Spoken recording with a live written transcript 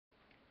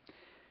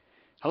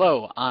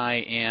Hello,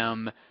 I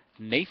am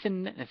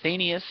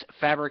Nathanius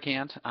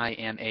Fabricant. I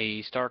am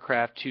a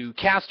StarCraft 2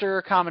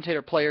 caster,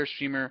 commentator, player,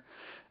 streamer,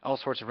 all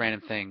sorts of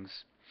random things.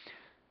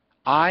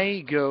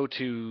 I go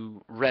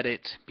to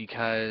Reddit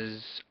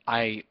because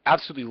I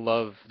absolutely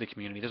love the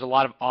community. There's a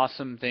lot of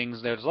awesome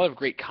things there. There's a lot of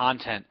great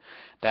content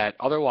that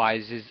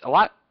otherwise is a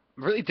lot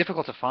really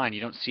difficult to find. You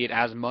don't see it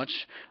as much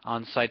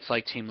on sites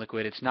like Team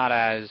Liquid. It's not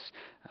as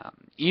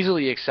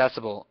easily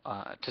accessible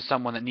to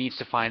someone that needs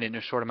to find it in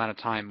a short amount of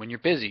time when you're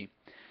busy.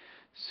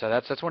 So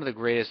that's one of the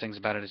greatest things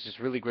about it. It's just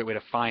a really great way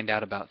to find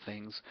out about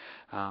things.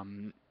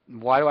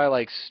 Why do I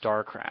like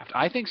StarCraft?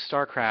 I think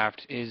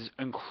StarCraft is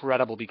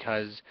incredible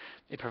because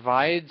it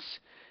provides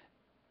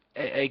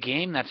a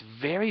game that's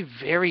very,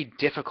 very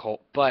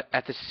difficult, but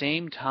at the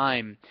same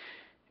time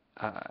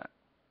uh,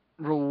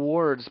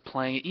 rewards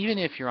playing it, even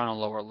if you're on a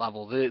lower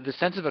level. The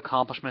sense of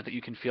accomplishment that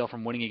you can feel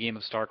from winning a game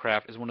of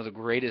StarCraft is one of the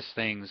greatest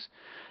things.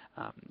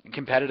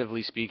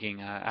 Competitively speaking,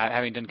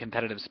 having done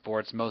competitive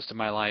sports most of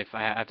my life,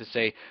 I have to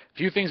say,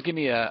 few things give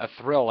me a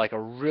thrill like a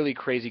really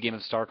crazy game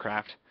of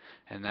StarCraft,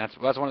 and that's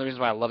one of the reasons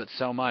why I love it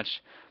so much.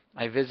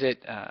 I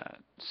visit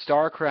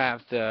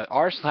StarCraft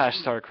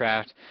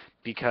r/StarCraft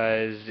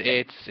because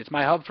it's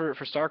my hub for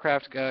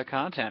StarCraft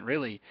content.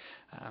 Really,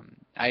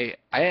 I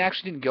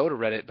actually didn't go to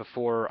Reddit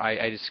before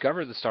I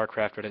discovered the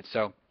StarCraft Reddit,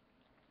 so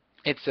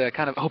it's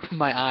kind of opened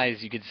my eyes,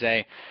 you could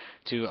say,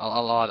 to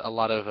a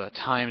lot of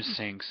time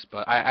sinks.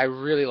 But I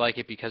really like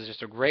it because it's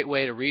just a great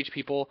way to reach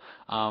people,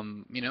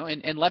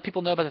 and let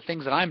people know about the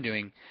things that I'm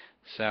doing.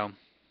 So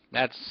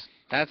that's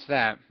that's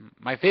that.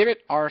 My favorite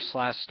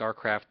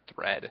r/StarCraft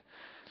thread.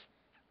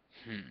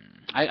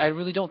 I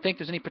really don't think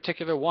there's any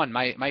particular one.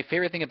 My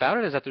favorite thing about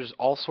it is that there's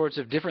all sorts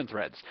of different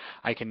threads.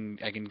 I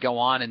can go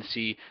on and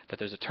see that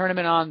there's a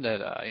tournament on,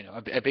 that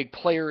a big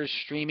player is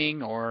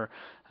streaming, or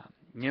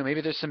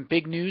maybe there's some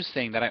big news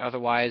thing that I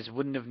otherwise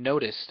wouldn't have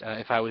noticed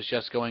if I was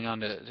just going on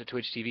to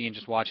Twitch TV and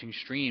just watching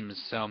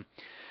streams. So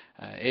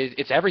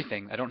it's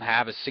everything. I don't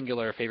have a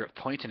singular favorite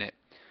point in it.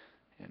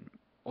 And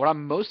what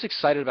I'm most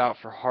excited about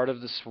for Heart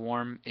of the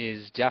Swarm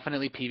is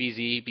definitely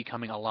PvZ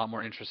becoming a lot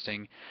more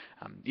interesting.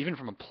 Even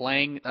from a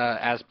playing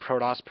as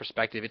Protoss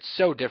perspective, it's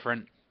so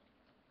different.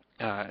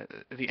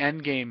 The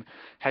end game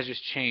has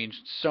just changed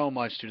so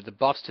much due to the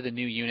buffs to the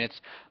new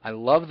units. I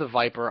love the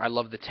Viper, I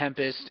love the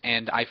Tempest,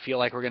 and I feel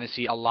like we're going to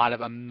see a lot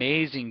of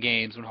amazing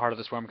games when Heart of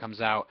the Swarm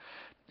comes out.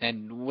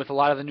 And with a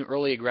lot of the new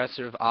early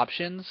aggressive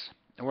options,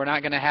 we're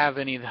not going to have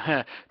any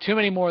too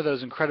many more of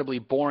those incredibly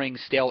boring,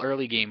 stale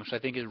early games, which I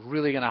think is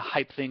really going to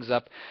hype things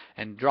up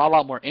and draw a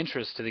lot more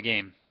interest to the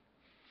game.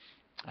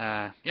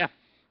 Yeah,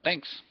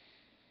 thanks.